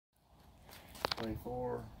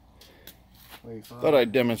24, 25. Thought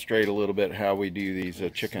I'd demonstrate a little bit how we do these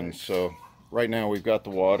chickens. So right now we've got the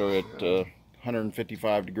water at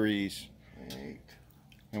 155 degrees. 28.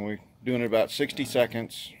 And we're doing it about 60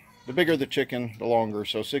 seconds. The bigger the chicken, the longer.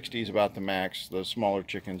 So 60 is about the max. The smaller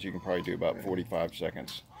chickens, you can probably do about 45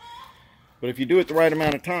 seconds. But if you do it the right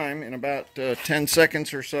amount of time, in about 10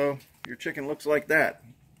 seconds or so, your chicken looks like that.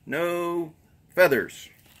 No feathers.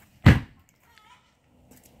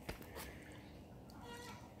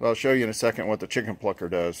 I'll show you in a second what the chicken plucker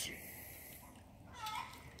does.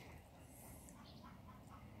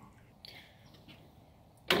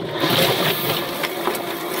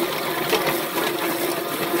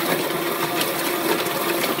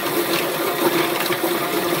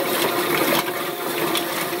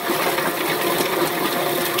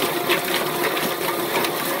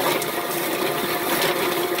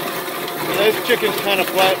 This chicken's kind of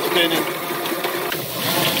flat spinning.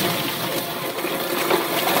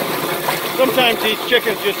 Sometimes these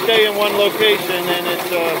chickens just stay in one location and it's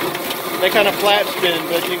they kind of flat spin,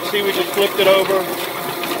 but you can see we just flipped it over.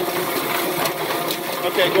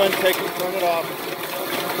 Okay, go ahead and turn it off.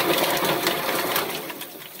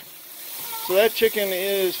 So that chicken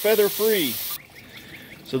is feather free.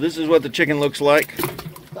 So this is what the chicken looks like.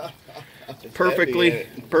 Perfectly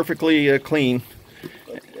clean.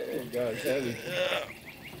 God, it's heavy.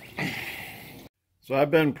 So I've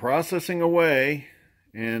been processing away,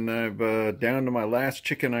 and I've down to my last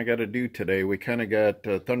chicken I got to do today. We kind of got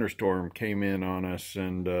a thunderstorm came in on us,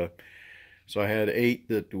 and so I had 8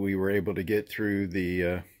 that we were able to get through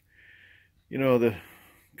the, you know, the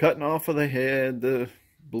cutting off of the head, the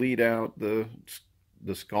bleed out, the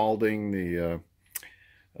scalding, the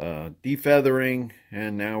defeathering,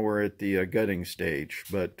 and now we're at the gutting stage.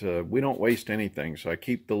 But we don't waste anything, so I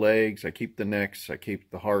keep the legs, I keep the necks, I keep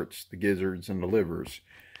the hearts, the gizzards, and the livers.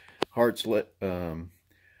 Hearts,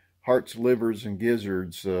 livers, and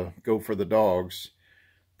gizzards go for the dogs.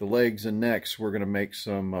 The legs and necks, we're going to make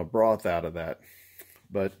some broth out of that.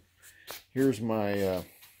 But here's my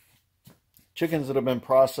chickens that have been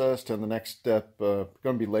processed, and the next step, going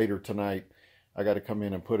to be later tonight, I got to come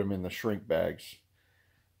in and put them in the shrink bags.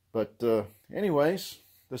 But anyways,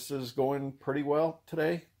 this is going pretty well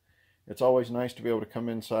today. It's always nice to be able to come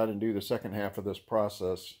inside and do the second half of this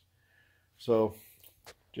process. So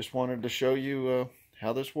just wanted to show you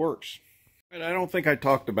how this works. And I don't think I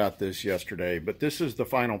talked about this yesterday, but this is the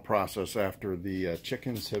final process after the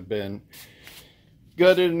chickens have been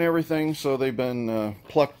gutted and everything. So they've been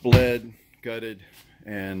plucked, bled, gutted,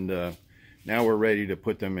 and now we're ready to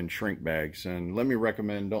put them in shrink bags. And let me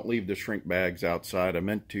recommend, don't leave the shrink bags outside. I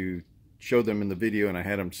meant to show them in the video, and I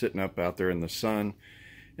had them sitting up out there in the sun,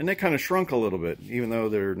 and they kind of shrunk a little bit, even though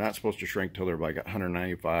they're not supposed to shrink till they're like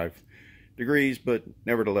 195 degrees, but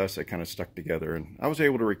nevertheless they kind of stuck together, and I was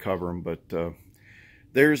able to recover them. But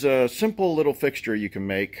there's a simple little fixture you can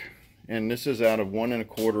make, and this is out of 1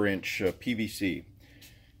 1/4 inch PVC.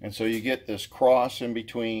 And so you get this cross in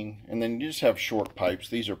between, and then you just have short pipes.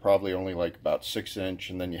 These are probably only like about 6 inch,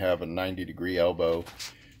 and then you have a 90-degree elbow.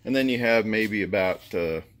 And then you have maybe about,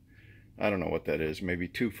 I don't know what that is, maybe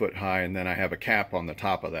 2 foot high, and then I have a cap on the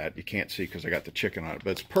top of that. You can't see because I got the chicken on it, but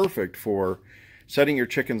it's perfect for setting your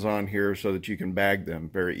chickens on here so that you can bag them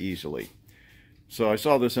very easily. So I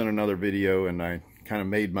saw this in another video, and I kind of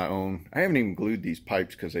made my own. I haven't even glued these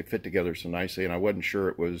pipes because they fit together so nicely, and I wasn't sure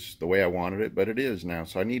it was the way I wanted it, but it is now.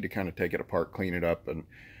 So I need to kind of take it apart, clean it up, and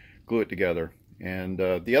glue it together. And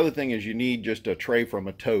the other thing is you need just a tray from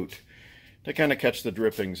a tote to kind of catch the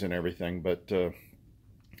drippings and everything. But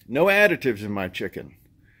no additives in my chicken.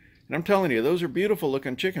 And I'm telling you, those are beautiful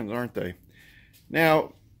looking chickens, aren't they?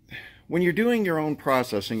 Now, when you're doing your own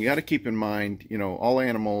processing, you got to keep in mind, you know, all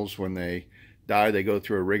animals, when they die, they go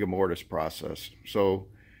through a rigor mortis process. So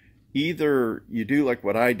either you do like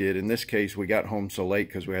what I did. In this case, we got home so late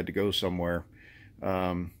because we had to go somewhere.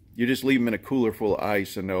 You just leave them in a cooler full of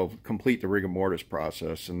ice, and they'll complete the rigor mortis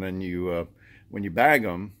process. And then you, when you bag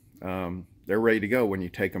them, they're ready to go. When you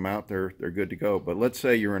take them out, they're good to go. But let's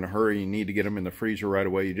say you're in a hurry, you need to get them in the freezer right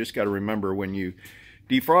away. You just got to remember, when you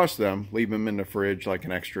defrost them, leave them in the fridge like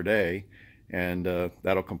an extra day, and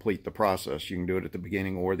that'll complete the process. You can do it at the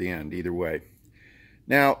beginning or the end, either way.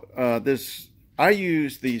 Now, I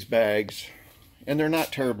use these bags, and they're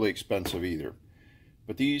not terribly expensive either.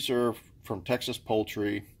 But these are from Texas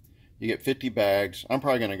Poultry. You get 50 bags. I'm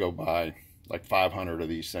probably going to go buy like 500 of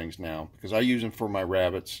these things now, because I use them for my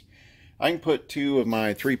rabbits. I can put 2 of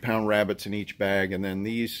my 3-pound rabbits in each bag, and then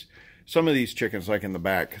some of these chickens, like in the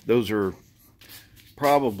back, those are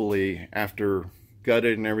probably, after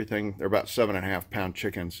gutted and everything. They're about 7.5-pound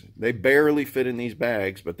chickens. They barely fit in these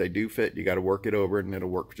bags, but they do fit. You got to work it over and it'll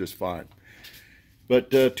work just fine.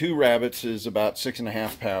 But 2 rabbits is about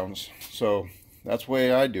 6.5 pounds. So that's the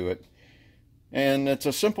way I do it. And it's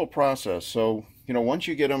a simple process. So, you know, once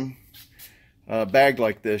you get them bagged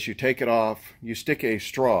like this, you take it off, you stick a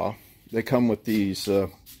straw. They come with these, I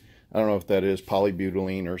don't know if that is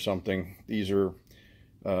polybutylene or something. These are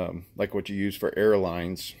like what you use for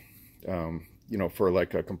airlines, you know, for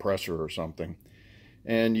like a compressor or something.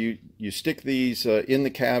 And you stick these in the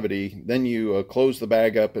cavity, then you close the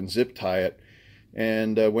bag up and zip tie it.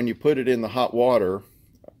 And when you put it in the hot water,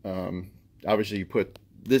 obviously you put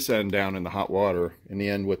this end down in the hot water, and the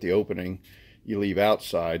end with the opening you leave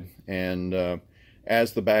outside. And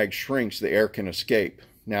as the bag shrinks, the air can escape.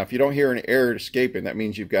 Now, if you don't hear any air escaping, that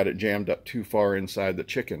means you've got it jammed up too far inside the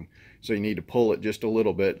chicken. So you need to pull it just a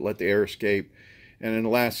little bit, let the air escape. And in the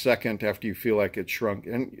last second, after you feel like it's shrunk,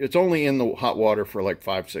 and it's only in the hot water for like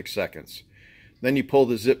 5-6 seconds. Then you pull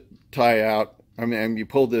the zip tie out. I mean, you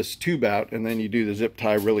pull this tube out, and then you do the zip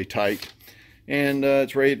tie really tight. And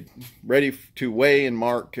it's ready to weigh and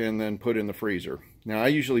mark and then put in the freezer. Now, I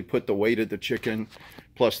usually put the weight of the chicken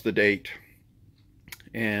plus the date.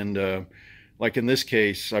 And like in this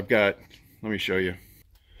case, I've got, let me show you.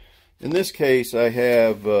 In this case, I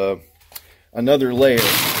have another layer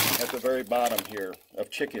at the very bottom here of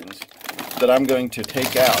chickens that I'm going to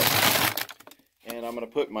take out. And I'm going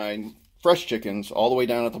to put my fresh chickens all the way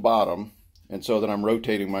down at the bottom, and so that I'm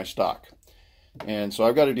rotating my stock. And so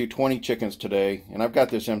I've got to do 20 chickens today, and I've got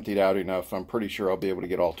this emptied out enough. I'm pretty sure I'll be able to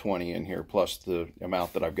get all 20 in here, plus the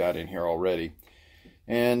amount that I've got in here already.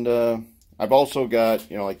 And I've also got,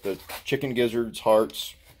 you know, like the chicken gizzards,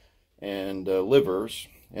 hearts, and livers.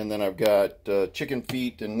 And then I've got chicken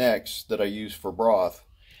feet and necks that I use for broth.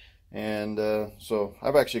 And so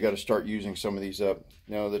I've actually got to start using some of these up.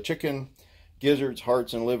 Now, the chicken gizzards,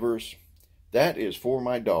 hearts, and livers, that is for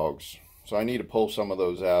my dogs. So I need to pull some of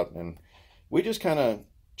those out. And we just kind of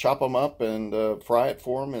chop them up and fry it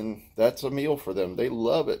for them, and that's a meal for them. They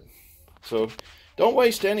love it. So don't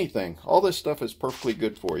waste anything. All this stuff is perfectly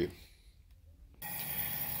good for you.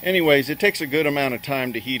 Anyways, it takes a good amount of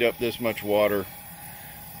time to heat up this much water.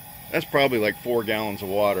 That's probably like 4 gallons of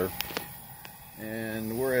water.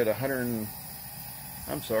 And we're at 100,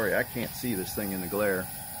 I'm sorry, I can't see this thing in the glare.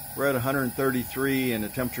 We're at 133, and the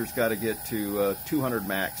temperature's got to get to 200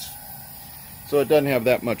 max. So it doesn't have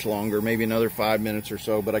that much longer, maybe another 5 minutes or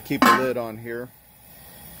so, but I keep the lid on here.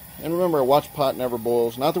 And remember, a watch pot never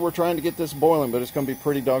boils. Not that we're trying to get this boiling, but it's going to be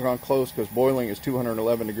pretty doggone close, because boiling is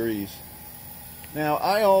 211 degrees. Now,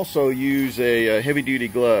 I also use a heavy-duty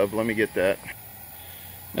glove. Let me get that.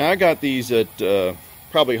 Now, I got these at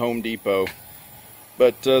probably Home Depot,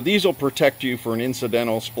 but these will protect you for an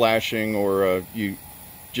incidental splashing, or you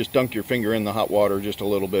just dunk your finger in the hot water just a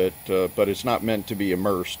little bit, but it's not meant to be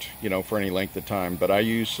immersed, you know, for any length of time. But I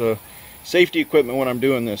use safety equipment when I'm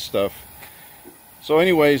doing this stuff. So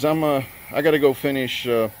anyways, I got to go finish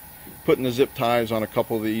putting the zip ties on a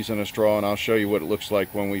couple of these in a straw, and I'll show you what it looks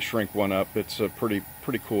like when we shrink one up. It's pretty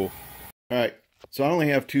cool. All right, so I only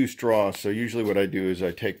have 2 straws, so usually what I do is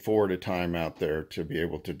I take 4 at a time out there to be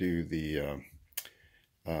able to do the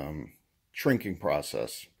shrinking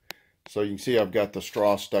process. So you can see I've got the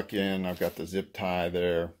straw stuck in, I've got the zip tie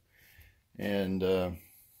there, and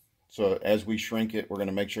so as we shrink it, we're going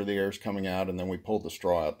to make sure the air is coming out, and then we pull the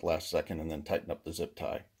straw out the last second and then tighten up the zip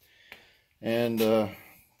tie. And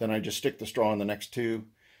then I just stick the straw in the next 2,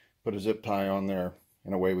 put a zip tie on there,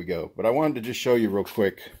 and away we go. But I wanted to just show you real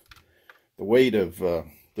quick the weight of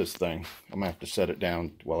this thing. I'm going to have to set it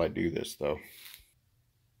down while I do this, though.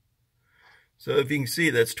 So if you can see,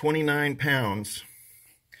 that's 29 pounds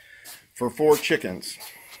for 4 chickens.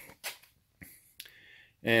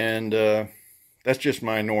 And that's just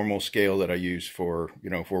my normal scale that I use for, you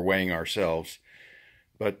know, for weighing ourselves.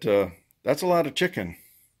 But that's a lot of chicken.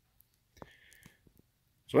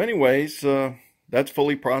 So anyways, that's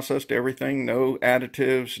fully processed everything. No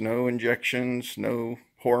additives, no injections, no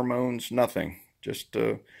hormones, nothing. Just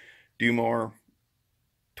do more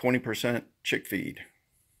 20% chick feed.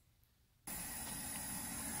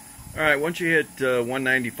 All right, once you hit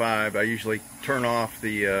 195, I usually turn off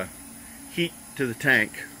the heat to the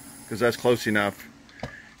tank, because that's close enough.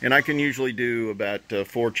 And I can usually do about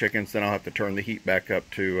 4 chickens, then I'll have to turn the heat back up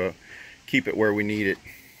to keep it where we need it.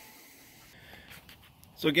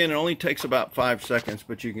 So again, it only takes about 5 seconds,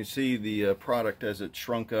 but you can see the product as it's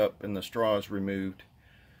shrunk up and the straw is removed.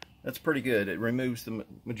 That's pretty good. It removes the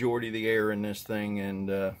majority of the air in this thing, and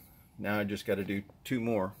now I just got to do 2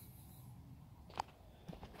 more.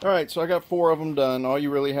 All right, so I got 4 of them done. All you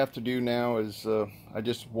really have to do now is I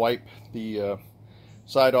just wipe the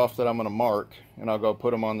side off that I'm going to mark, and I'll go put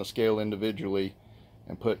them on the scale individually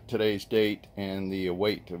and put today's date and the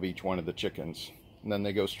weight of each one of the chickens. And then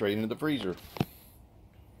they go straight into the freezer.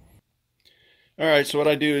 All right, so what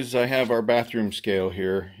I do is I have our bathroom scale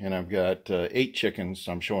here, and I've got 8 chickens.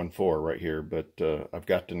 I'm showing 4 right here, but I've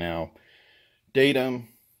got to now date them,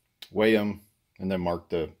 weigh them, and then mark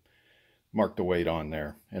the weight on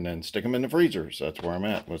there, and then stick them in the freezer. So that's where I'm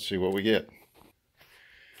at. Let's see what we get.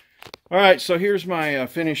 All right, so here's my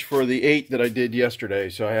finish for the 8 that I did yesterday.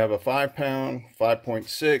 So I have a 5 pound,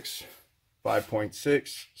 5.6,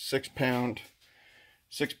 5.6, 6 pound,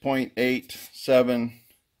 6.8, 7,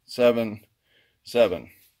 7, 7.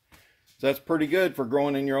 So that's pretty good for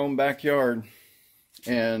growing in your own backyard,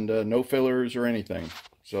 and no fillers or anything.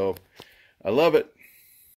 So I love it.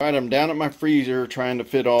 All right, I'm down at my freezer trying to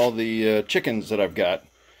fit all the chickens that I've got.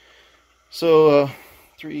 So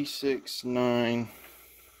 3, 6, 9.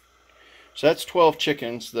 So that's 12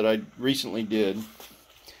 chickens that I recently did. And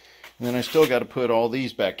then I still got to put all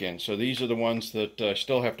these back in. So these are the ones that I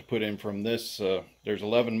still have to put in from this. There's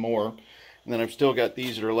 11 more. And then I've still got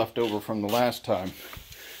these that are left over from the last time.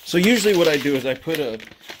 So usually what I do is I put a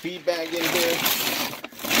feed bag in here,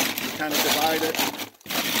 kind of divide it.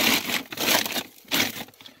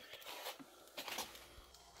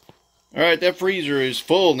 All right, that freezer is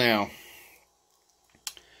full now.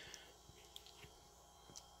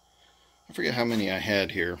 I forget how many I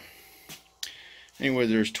had here. Anyway,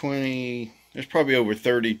 there's probably over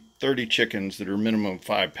 30 chickens that are minimum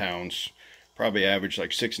 5 pounds. Probably average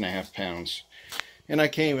like 6.5 pounds. And I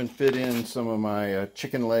can't even fit in some of my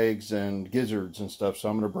chicken legs and gizzards and stuff, so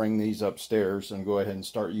I'm going to bring these upstairs and go ahead and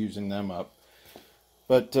start using them up.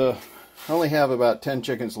 But I only have about 10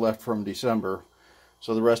 chickens left from December,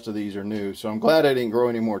 so the rest of these are new. So I'm glad I didn't grow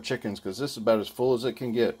any more chickens, because this is about as full as it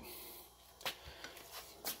can get.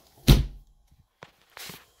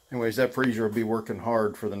 Anyways, that freezer will be working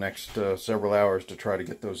hard for the next several hours to try to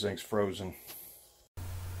get those things frozen.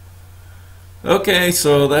 Okay,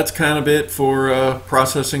 so that's kind of it for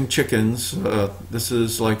processing chickens. This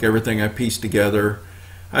is like everything I pieced together.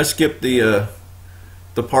 I skipped the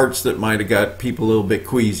parts that might have got people a little bit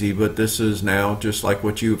queasy, but this is now just like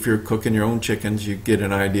what if you're cooking your own chickens, you get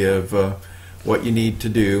an idea of what you need to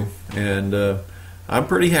do. And I'm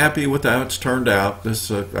pretty happy with how it's turned out.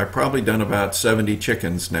 I've probably done about 70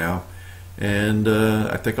 chickens now, and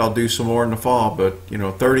I think I'll do some more in the fall. But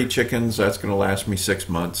 30 chickens, that's going to last me 6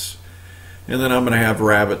 months. And then I'm going to have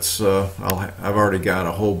rabbits. I've already got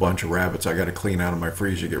a whole bunch of rabbits I got to clean out of my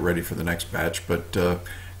freezer, get ready for the next batch. But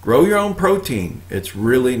grow your own protein. It's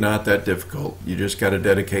really not that difficult. You just got to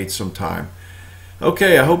dedicate some time.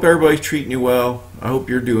 Okay, I hope everybody's treating you well. I hope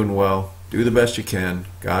you're doing well. Do the best you can.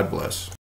 God bless.